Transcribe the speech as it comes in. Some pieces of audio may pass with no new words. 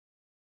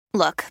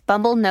Look,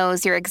 Bumble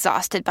knows you're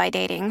exhausted by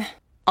dating.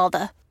 All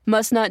the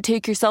must not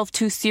take yourself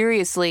too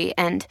seriously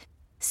and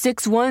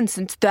 6'1"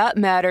 since that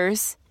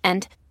matters.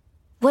 And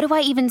what do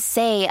I even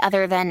say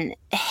other than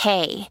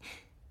hey?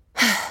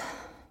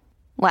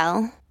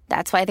 Well,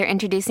 that's why they're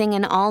introducing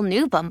an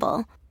all-new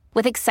Bumble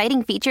with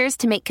exciting features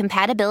to make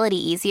compatibility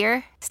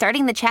easier,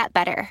 starting the chat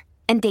better,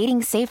 and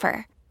dating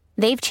safer.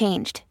 They've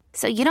changed,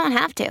 so you don't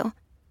have to.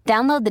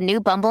 Download the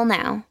new Bumble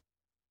now.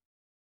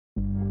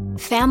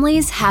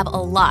 Families have a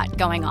lot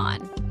going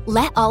on.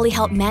 Let Ollie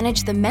help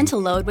manage the mental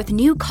load with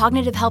new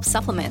cognitive help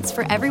supplements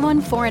for everyone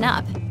 4 and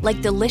up,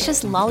 like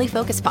delicious Lolly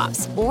Focus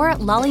Pops or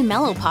Lolly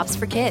Mellow Pops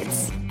for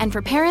kids. And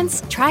for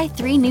parents, try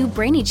 3 new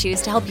Brainy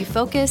Chews to help you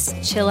focus,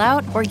 chill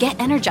out, or get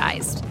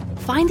energized.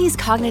 Find these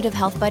cognitive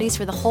health buddies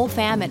for the whole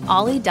fam at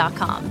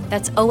ollie.com.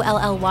 That's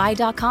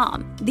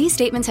OLLY.com. These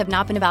statements have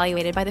not been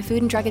evaluated by the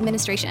Food and Drug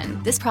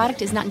Administration. This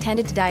product is not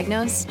intended to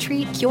diagnose,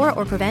 treat, cure,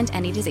 or prevent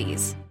any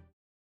disease.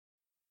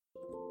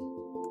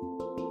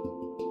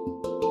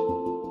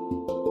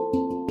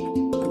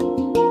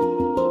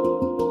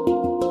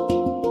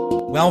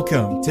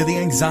 Welcome to the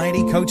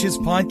Anxiety Coaches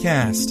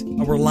Podcast,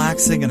 a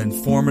relaxing and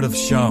informative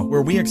show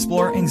where we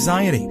explore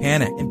anxiety,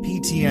 panic, and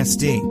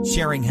PTSD,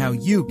 sharing how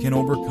you can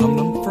overcome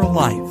them for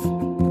life.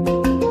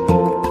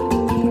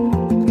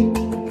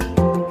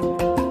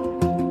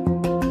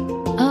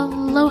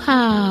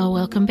 Aloha!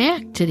 Welcome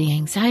back to the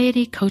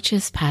Anxiety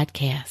Coaches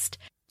Podcast.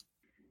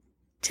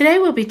 Today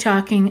we'll be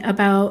talking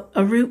about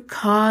a root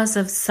cause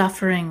of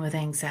suffering with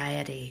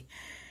anxiety,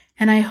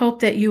 and I hope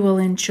that you will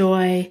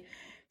enjoy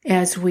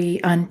as we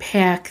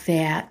unpack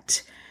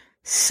that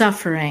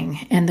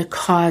suffering and the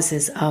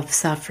causes of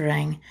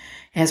suffering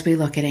as we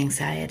look at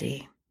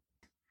anxiety.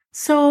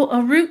 So,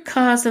 a root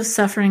cause of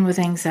suffering with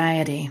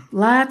anxiety.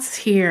 Lots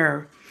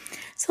here.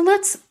 So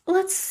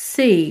let's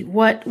see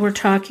what we're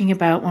talking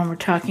about when we're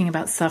talking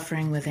about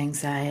suffering with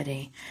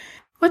anxiety.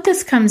 What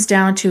this comes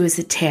down to is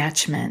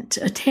attachment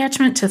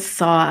to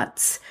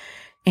thoughts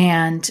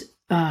and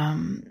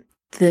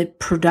the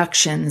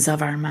productions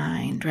of our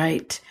mind,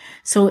 right?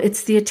 So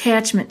it's the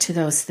attachment to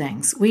those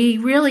things. We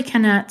really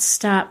cannot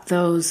stop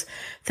those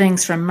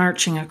things from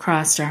marching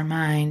across our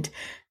mind.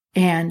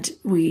 And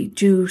we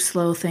do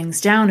slow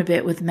things down a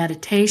bit with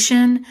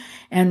meditation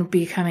and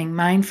becoming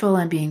mindful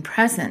and being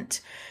present.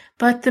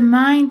 But the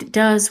mind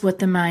does what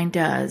the mind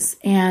does.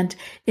 And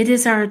it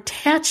is our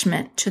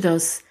attachment to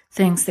those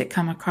things that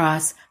come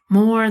across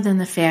more than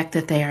the fact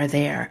that they are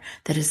there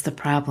that is the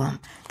problem,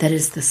 that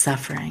is the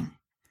suffering.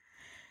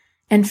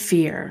 And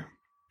fear.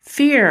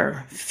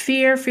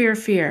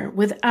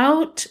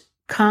 Without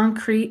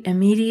concrete,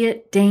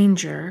 immediate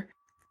danger,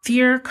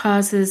 fear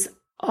causes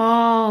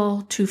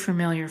all too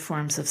familiar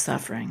forms of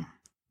suffering.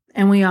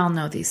 And we all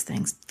know these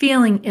things.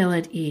 Feeling ill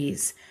at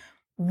ease,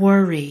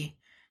 worry,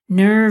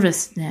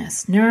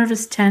 nervousness,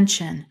 nervous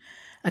tension,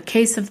 a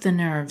case of the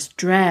nerves,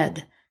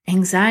 dread,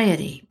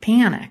 anxiety,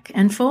 panic,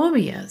 and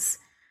phobias.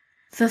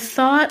 The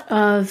thought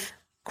of,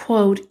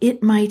 quote,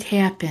 it might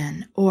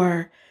happen,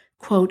 or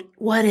quote,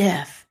 what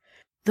if?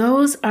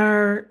 Those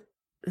are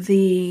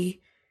the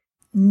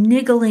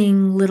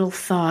niggling little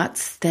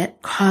thoughts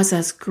that cause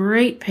us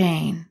great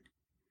pain.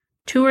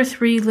 2 or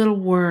 3 little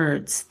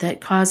words that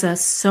cause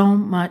us so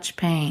much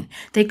pain.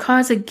 They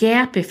cause a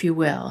gap, if you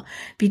will,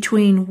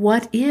 between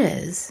what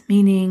is,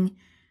 meaning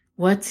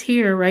what's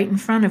here right in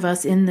front of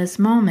us in this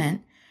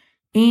moment,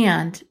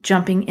 and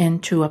jumping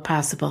into a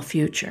possible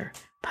future.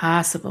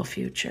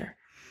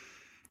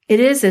 It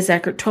is, as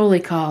Eckhart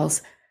Tolle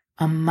calls,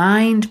 a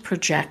mind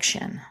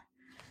projection.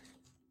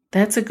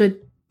 That's a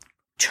good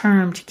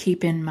term to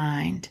keep in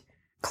mind.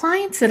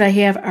 Clients that I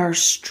have are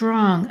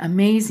strong,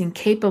 amazing,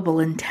 capable,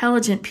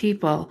 intelligent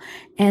people,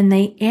 and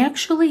they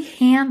actually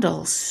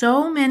handle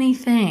so many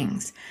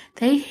things.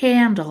 They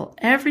handle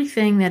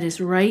everything that is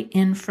right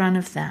in front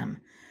of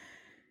them.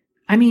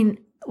 I mean,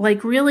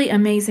 like really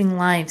amazing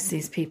lives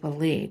these people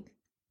lead.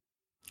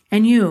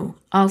 And you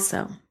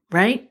also,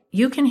 right?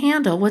 You can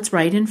handle what's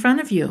right in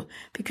front of you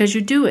because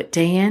you do it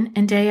day in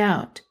and day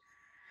out.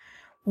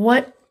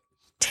 What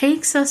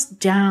takes us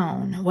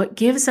down, what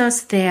gives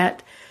us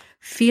that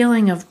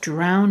feeling of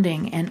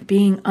drowning and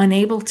being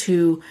unable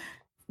to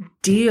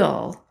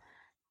deal,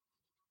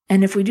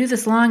 and if we do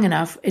this long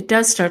enough, it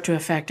does start to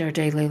affect our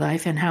daily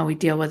life and how we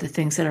deal with the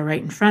things that are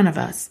right in front of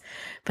us.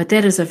 But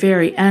that is a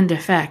very end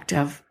effect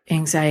of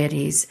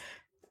anxiety's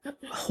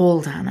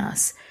hold on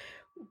us.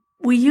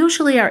 We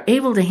usually are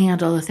able to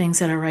handle the things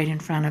that are right in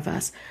front of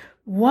us.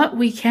 What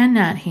we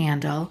cannot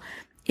handle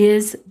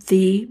is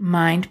the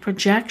mind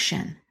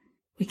projection.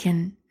 We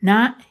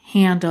cannot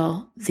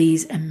handle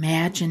these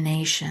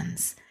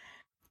imaginations.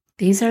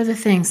 These are the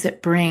things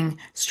that bring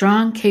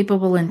strong,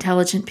 capable,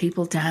 intelligent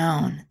people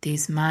down,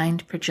 these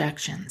mind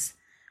projections.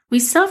 We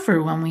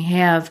suffer when we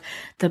have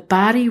the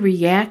body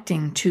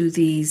reacting to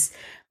these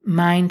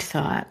mind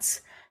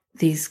thoughts.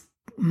 These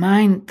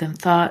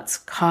thoughts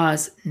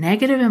cause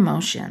negative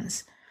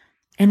emotions.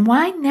 And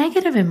why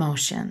negative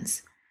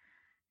emotions?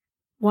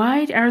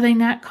 Why are they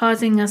not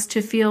causing us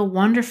to feel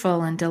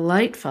wonderful and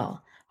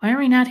delightful? Why are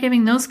we not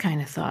having those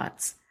kind of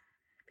thoughts?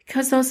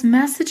 Because those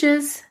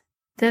messages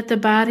that the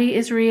body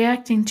is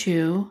reacting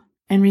to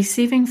and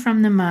receiving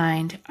from the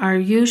mind are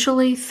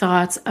usually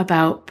thoughts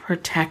about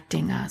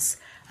protecting us,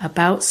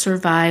 about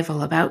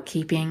survival, about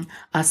keeping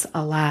us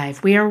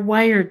alive. We are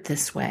wired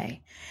this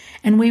way.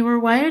 And we were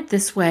wired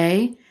this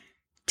way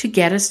to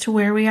get us to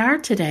where we are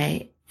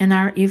today in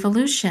our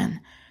evolution.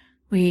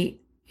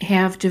 We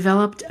have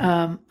developed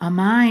a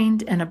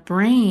mind and a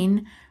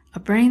brain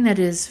that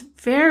is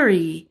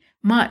very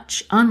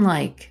much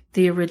unlike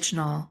the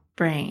original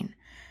brain.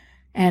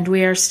 And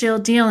we are still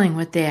dealing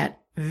with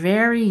that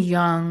very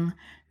young,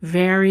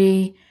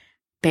 very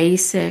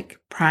basic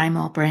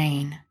primal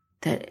brain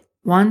that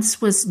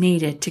once was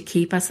needed to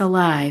keep us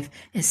alive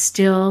is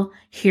still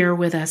here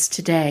with us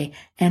today.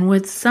 And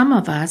with some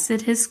of us,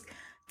 it has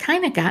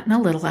kind of gotten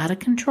a little out of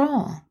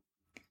control.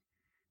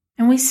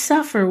 And we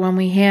suffer when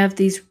we have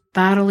these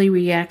bodily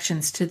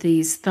reactions to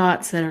these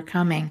thoughts that are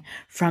coming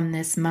from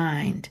this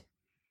mind.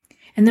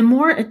 And the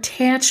more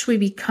attached we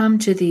become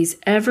to these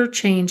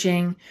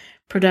ever-changing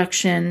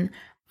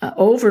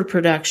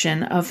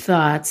overproduction of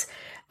thoughts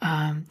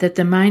that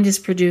the mind is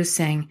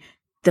producing,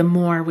 the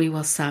more we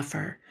will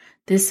suffer.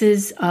 This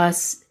is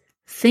us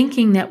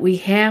thinking that we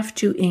have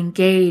to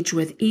engage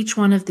with each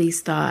one of these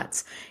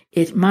thoughts.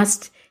 It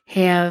must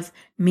have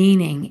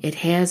meaning, it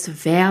has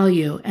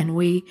value, and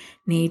we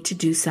need to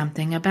do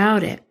something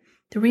about it.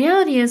 The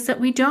reality is that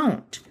we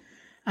don't.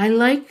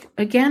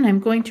 I'm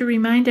going to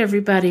remind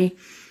everybody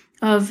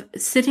of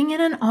sitting in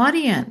an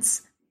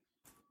audience,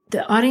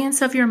 the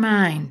audience of your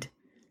mind,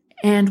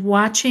 and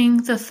watching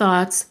the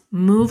thoughts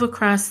move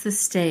across the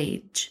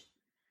stage.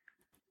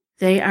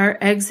 They are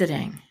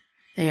exiting.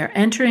 They are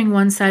entering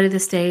one side of the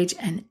stage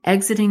and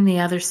exiting the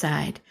other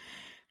side.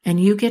 And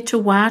you get to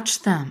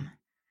watch them.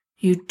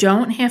 You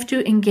don't have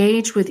to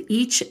engage with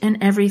each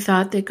and every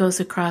thought that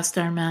goes across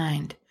our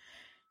mind.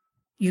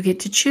 You get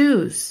to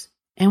choose.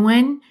 And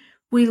when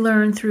we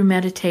learn through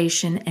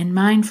meditation and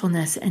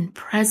mindfulness and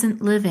present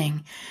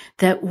living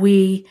that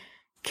we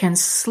can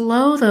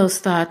slow those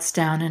thoughts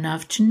down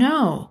enough to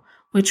know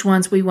which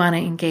ones we want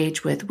to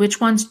engage with, which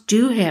ones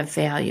do have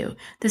value.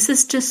 This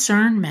is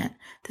discernment.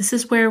 This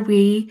is where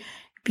we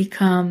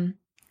become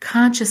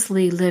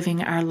consciously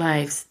living our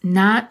lives,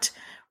 not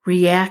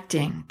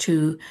reacting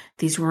to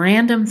these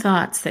random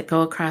thoughts that go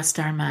across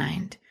our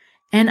mind.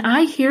 And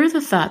I hear the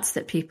thoughts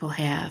that people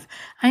have.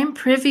 I am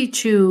privy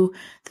to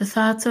the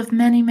thoughts of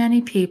many,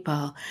 many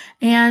people.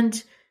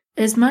 And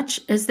as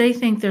much as they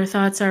think their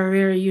thoughts are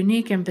very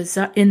unique and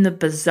bizarre in the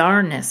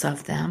bizarreness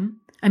of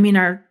them, I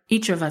mean,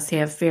 each of us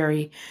have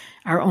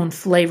our own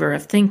flavor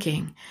of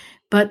thinking,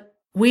 but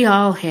we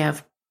all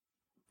have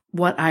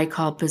what I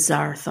call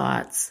bizarre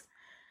thoughts.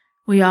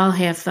 We all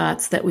have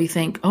thoughts that we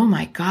think, oh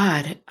my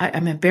God,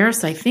 I'm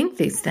embarrassed I think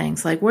these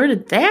things. Like, where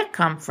did that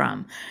come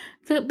from?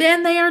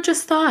 And they are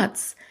just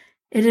thoughts.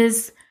 It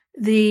is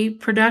the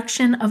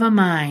production of a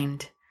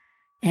mind.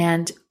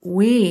 And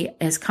we,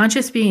 as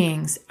conscious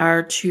beings,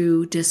 are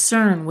to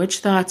discern which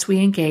thoughts we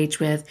engage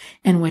with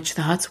and which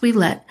thoughts we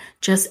let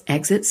just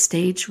exit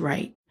stage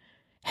right.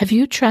 Have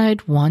you tried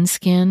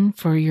OneSkin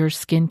for your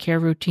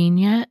skincare routine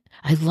yet?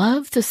 I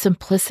love the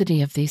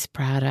simplicity of these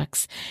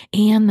products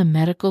and the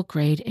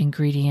medical-grade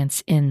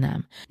ingredients in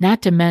them,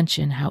 not to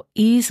mention how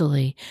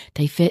easily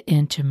they fit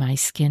into my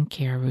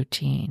skincare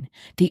routine.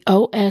 The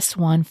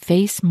OS1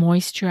 Face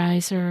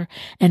Moisturizer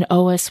and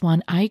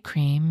OS1 Eye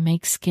Cream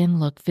make skin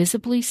look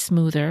visibly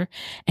smoother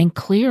and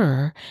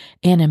clearer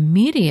and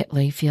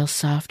immediately feel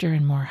softer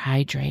and more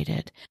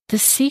hydrated. The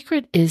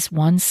secret is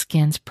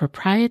OneSkin's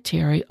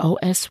proprietary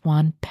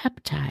OS1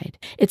 peptide.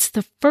 It's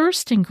the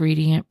first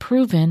ingredient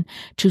proven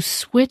to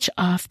switch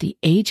off the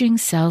aging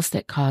cells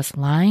that cause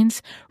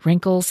lines,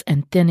 wrinkles,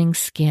 and thinning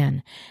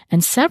skin,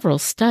 and several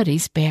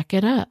studies back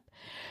it up.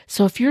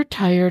 So if you're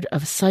tired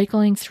of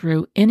cycling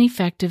through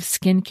ineffective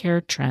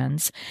skincare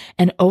trends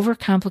and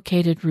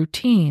overcomplicated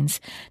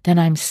routines, then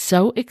I'm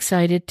so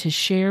excited to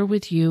share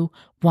with you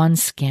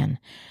OneSkin,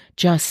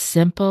 just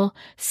simple,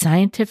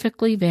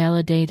 scientifically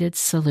validated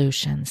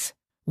solutions.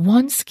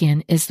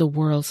 OneSkin is the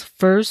world's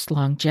first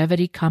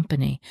longevity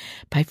company.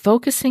 By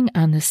focusing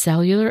on the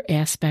cellular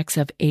aspects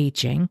of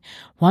aging,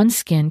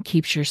 OneSkin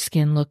keeps your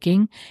skin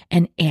looking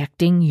and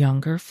acting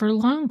younger for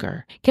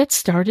longer. Get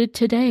started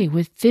today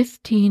with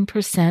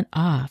 15%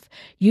 off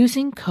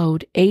using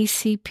code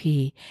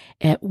ACP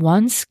at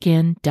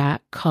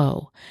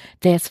oneskin.co.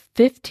 That's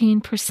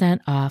 15%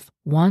 off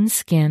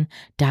oneskin.co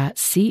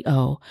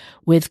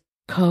with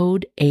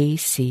code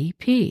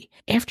ACP.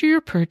 After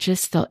your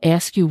purchase, they'll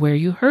ask you where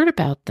you heard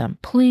about them.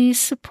 Please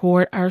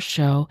support our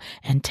show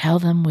and tell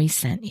them we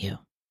sent you.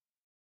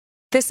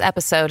 This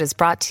episode is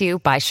brought to you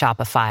by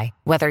Shopify.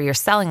 Whether you're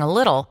selling a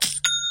little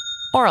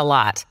or a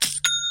lot,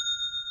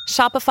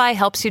 Shopify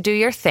helps you do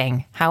your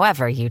thing,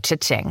 however you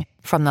cha-ching.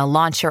 From the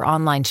launch your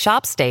online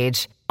shop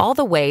stage, all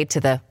the way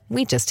to the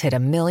we just hit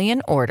 1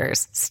 million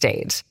orders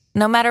stage.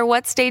 No matter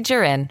what stage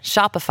you're in,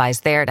 Shopify's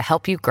there to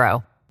help you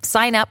grow.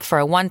 Sign up for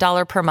a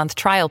 $1 per month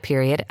trial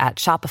period at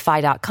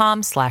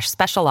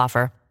shopify.com/special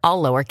offer,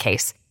 all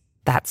lowercase.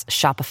 That's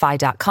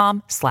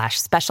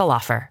shopify.com/special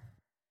offer.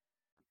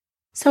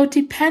 So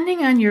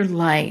depending on your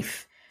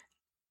life,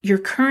 your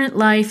current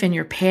life and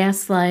your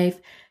past life,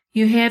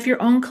 you have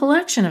your own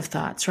collection of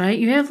thoughts, right?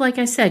 You have, like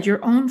I said,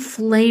 your own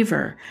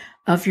flavor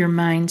of your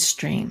mind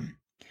stream.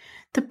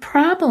 The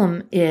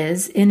problem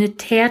is in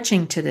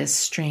attaching to this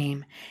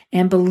stream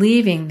and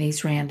believing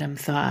these random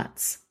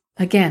thoughts.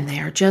 Again, they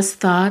are just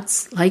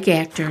thoughts like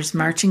actors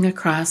marching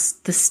across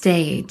the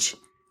stage.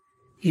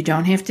 You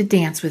don't have to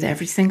dance with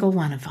every single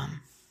one of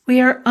them.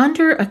 We are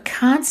under a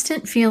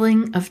constant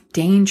feeling of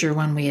danger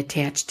when we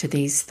attach to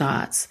these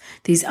thoughts,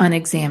 these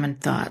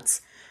unexamined thoughts,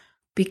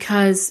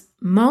 because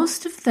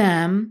most of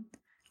them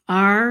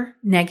are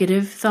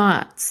negative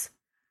thoughts.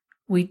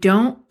 We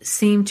don't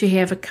seem to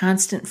have a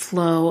constant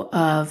flow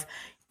of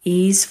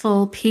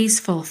easeful,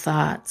 peaceful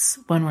thoughts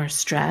when we're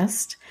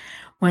stressed,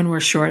 when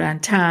we're short on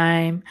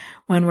time,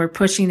 when we're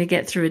pushing to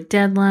get through a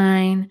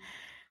deadline,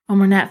 when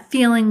we're not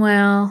feeling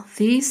well.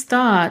 These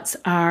thoughts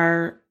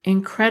are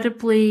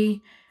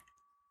incredibly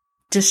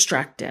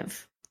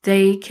destructive.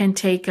 They can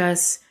take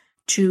us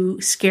to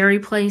scary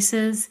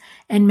places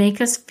and make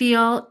us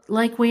feel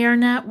like we are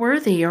not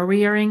worthy or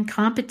we are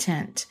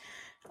incompetent.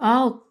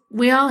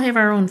 We all have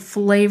our own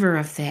flavor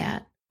of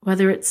that,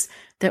 whether it's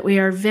that we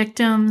are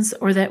victims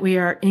or that we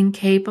are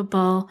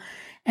incapable.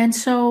 And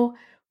so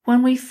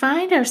when we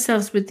find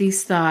ourselves with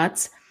these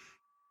thoughts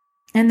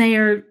and they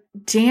are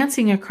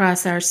dancing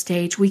across our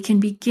stage, we can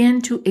begin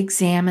to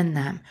examine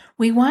them.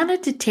 We want to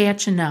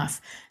detach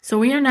enough so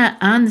we are not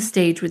on the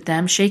stage with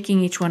them, shaking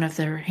each one of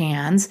their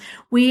hands.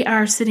 We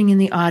are sitting in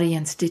the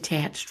audience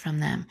detached from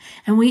them.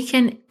 And we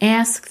can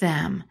ask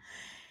them,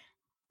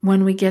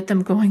 when we get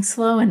them going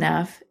slow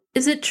enough,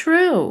 is it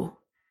true?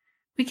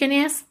 We can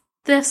ask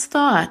this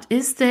thought,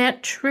 is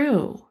that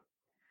true?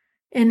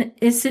 And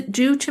is it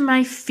due to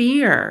my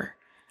fear?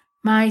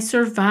 My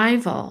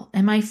survival?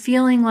 Am I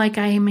feeling like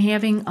I am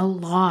having a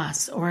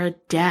loss or a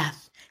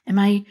death? Am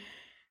I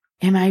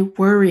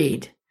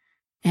worried?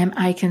 Am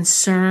I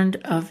concerned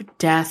of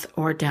death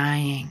or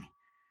dying?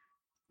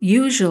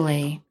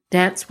 Usually,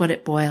 that's what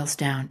it boils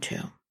down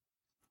to.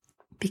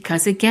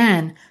 Because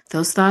again,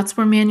 those thoughts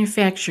were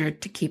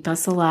manufactured to keep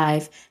us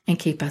alive and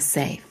keep us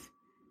safe.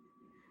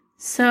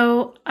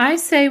 So I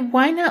say,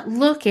 why not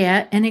look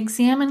at and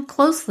examine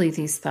closely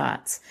these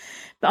thoughts?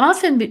 But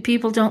often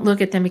people don't look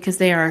at them because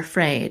they are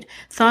afraid.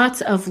 Thoughts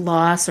of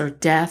loss or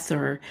death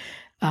or,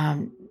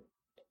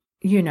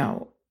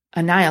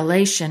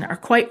 annihilation are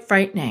quite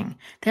frightening.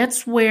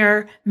 That's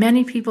where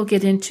many people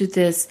get into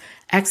this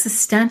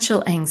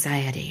existential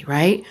anxiety,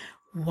 right?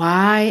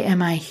 Why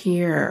am I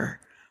here?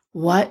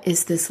 What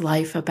is this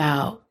life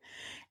about?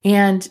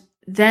 And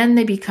then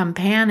they become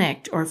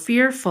panicked or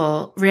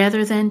fearful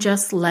rather than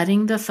just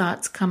letting the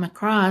thoughts come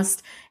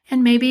across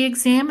and maybe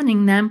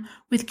examining them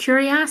with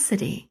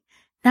curiosity.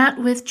 Not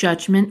with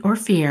judgment or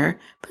fear,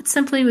 but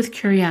simply with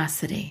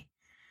curiosity.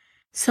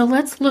 So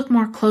let's look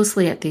more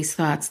closely at these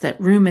thoughts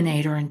that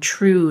ruminate or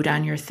intrude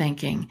on your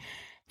thinking,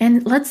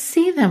 and let's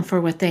see them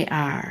for what they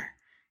are.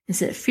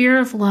 Is it fear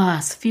of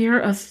loss, fear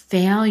of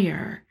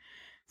failure,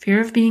 fear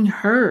of being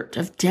hurt,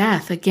 of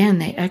death? Again,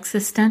 the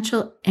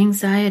existential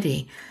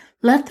anxiety.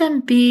 Let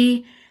them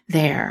be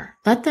there.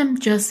 Let them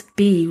just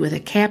be with a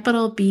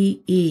capital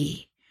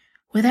B-E,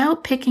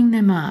 without picking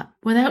them up,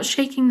 without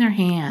shaking their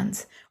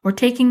hands, or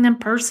taking them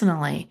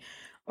personally,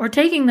 or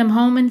taking them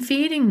home and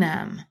feeding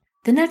them.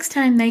 The next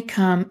time they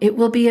come, it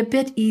will be a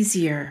bit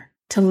easier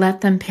to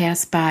let them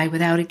pass by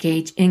without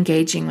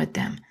engaging with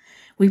them.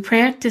 We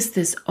practice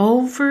this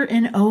over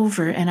and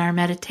over in our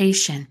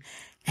meditation,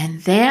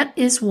 and that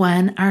is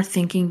when our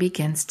thinking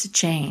begins to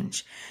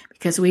change,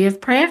 because we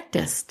have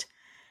practiced.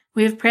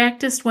 We have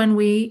practiced when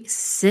we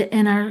sit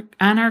on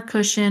our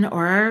cushion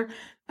or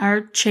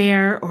our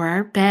chair or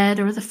our bed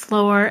or the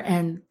floor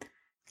and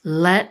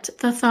let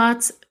the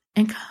thoughts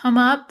and come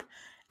up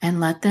and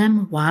let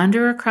them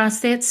wander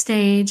across that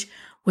stage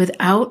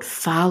without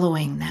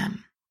following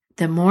them.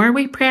 The more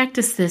we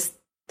practice this,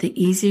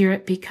 the easier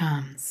it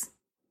becomes.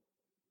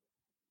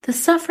 The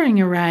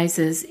suffering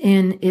arises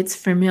in its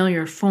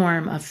familiar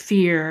form of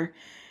fear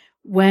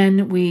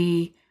when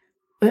we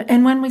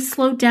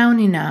slow down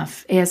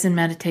enough, as in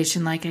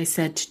meditation, like I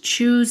said, to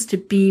choose to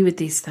be with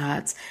these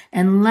thoughts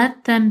and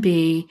let them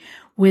be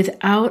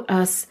without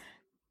us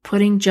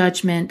putting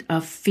judgment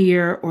of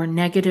fear or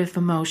negative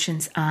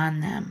emotions on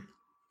them.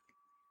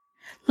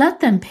 Let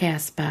them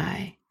pass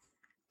by.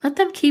 Let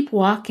them keep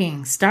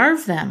walking.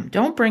 Starve them.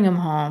 Don't bring them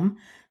home,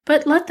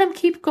 but let them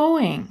keep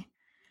going.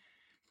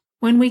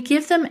 When we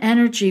give them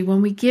energy,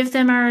 when we give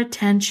them our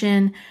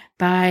attention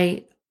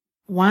by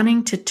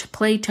wanting to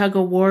play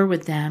tug-of-war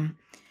with them,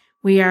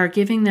 we are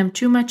giving them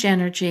too much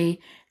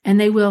energy, and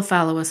they will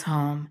follow us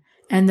home,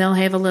 and they'll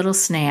have a little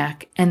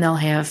snack, and they'll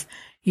have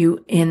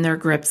you in their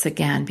grips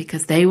again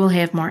because they will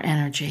have more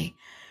energy.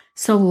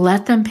 So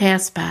let them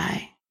pass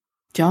by.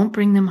 Don't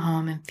bring them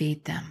home and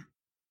feed them.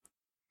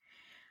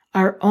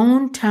 Our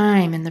own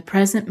time in the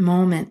present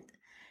moment,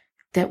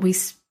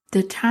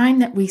 the time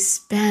that we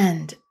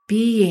spend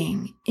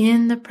being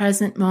in the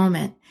present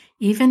moment,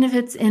 even if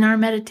it's in our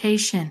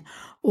meditation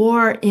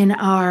or in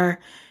our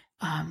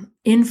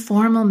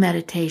informal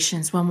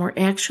meditations when we're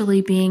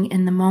actually being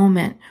in the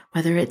moment,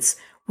 whether it's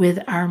with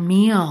our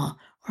meal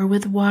or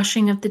with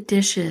washing of the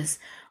dishes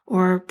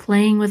or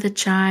playing with a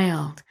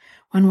child.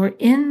 When we're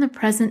in the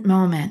present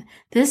moment,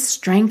 this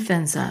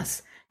strengthens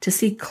us to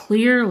see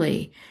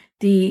clearly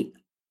the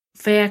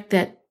fact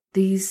that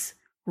these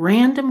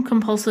random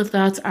compulsive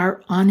thoughts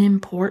are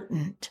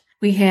unimportant.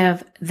 We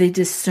have the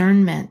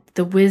discernment,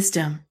 the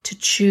wisdom to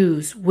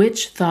choose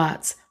which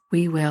thoughts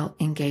we will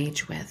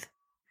engage with.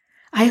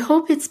 I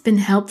hope it's been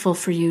helpful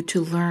for you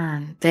to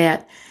learn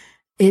that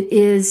it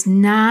is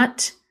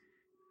not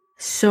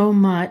so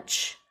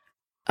much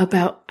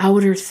about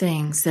outer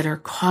things that are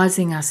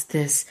causing us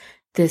this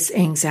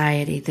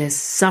anxiety, this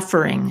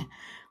suffering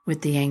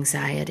with the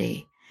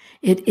anxiety.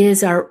 It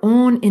is our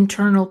own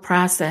internal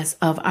process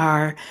of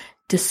our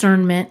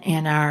discernment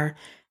and our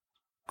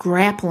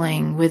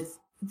grappling with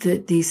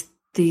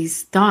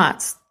these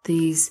thoughts.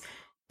 It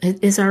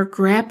is our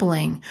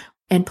grappling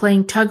and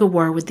playing tug of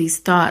war with these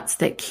thoughts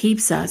that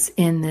keeps us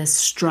in this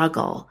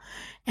struggle.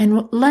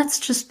 And let's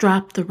just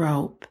drop the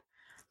rope.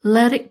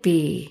 Let it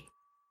be.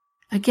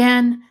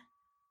 Again,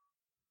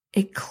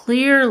 it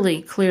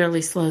clearly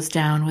slows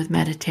down with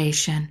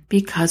meditation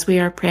because we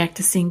are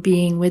practicing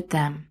being with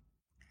them.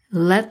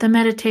 Let the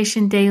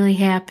meditation daily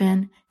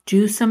happen.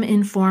 Do some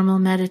informal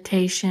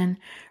meditation.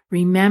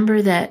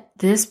 Remember that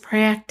this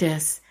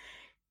practice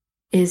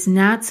is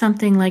not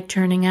something like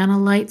turning on a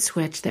light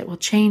switch that will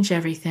change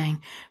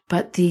everything,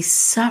 but the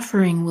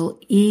suffering will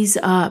ease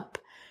up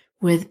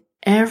with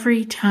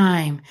every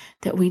time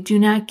that we do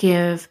not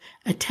give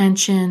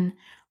attention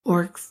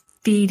or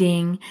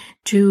feeding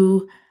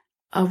to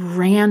a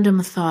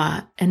random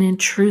thought, an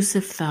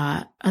intrusive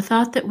thought, a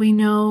thought that we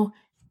know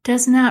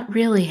does not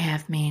really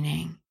have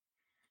meaning.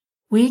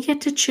 We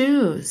get to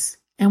choose,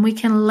 and we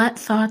can let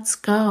thoughts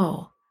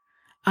go.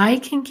 I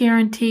can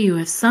guarantee you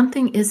if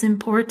something is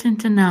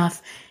important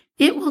enough,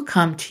 it will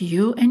come to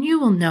you and you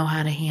will know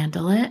how to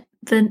handle it.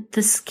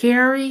 The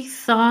scary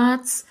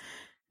thoughts,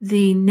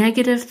 the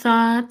negative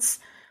thoughts,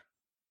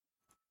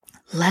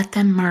 let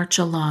them march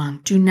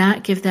along. Do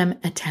not give them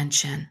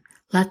attention.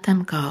 Let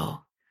them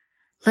go.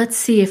 Let's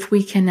see if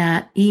we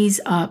cannot ease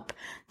up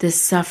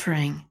this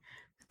suffering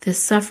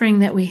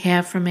that we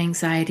have from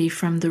anxiety,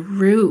 from the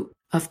root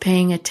of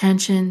paying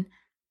attention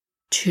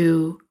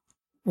to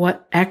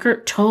what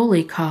Eckhart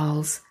Tolle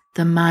calls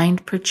the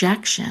mind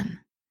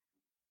projection.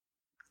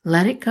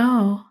 Let it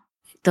go.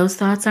 Those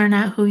thoughts are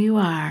not who you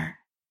are.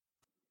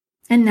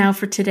 And now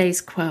for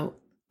today's quote.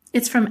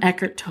 It's from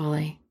Eckhart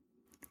Tolle.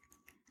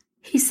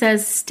 He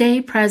says,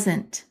 "Stay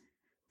present,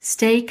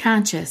 stay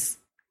conscious,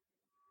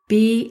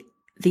 be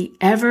the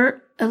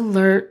ever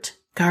alert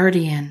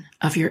guardian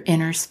of your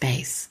inner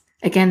space."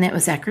 Again, that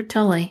was Eckhart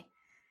Tolle.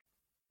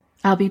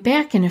 I'll be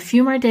back in a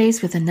few more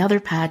days with another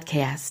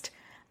podcast.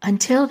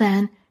 Until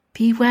then,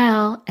 be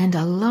well and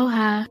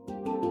aloha.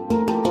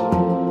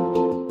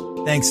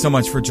 Thanks so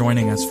much for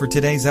joining us for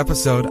today's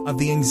episode of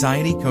the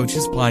Anxiety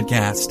Coaches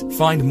Podcast.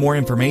 Find more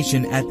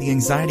information at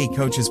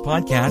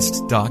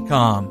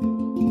theanxietycoachespodcast.com.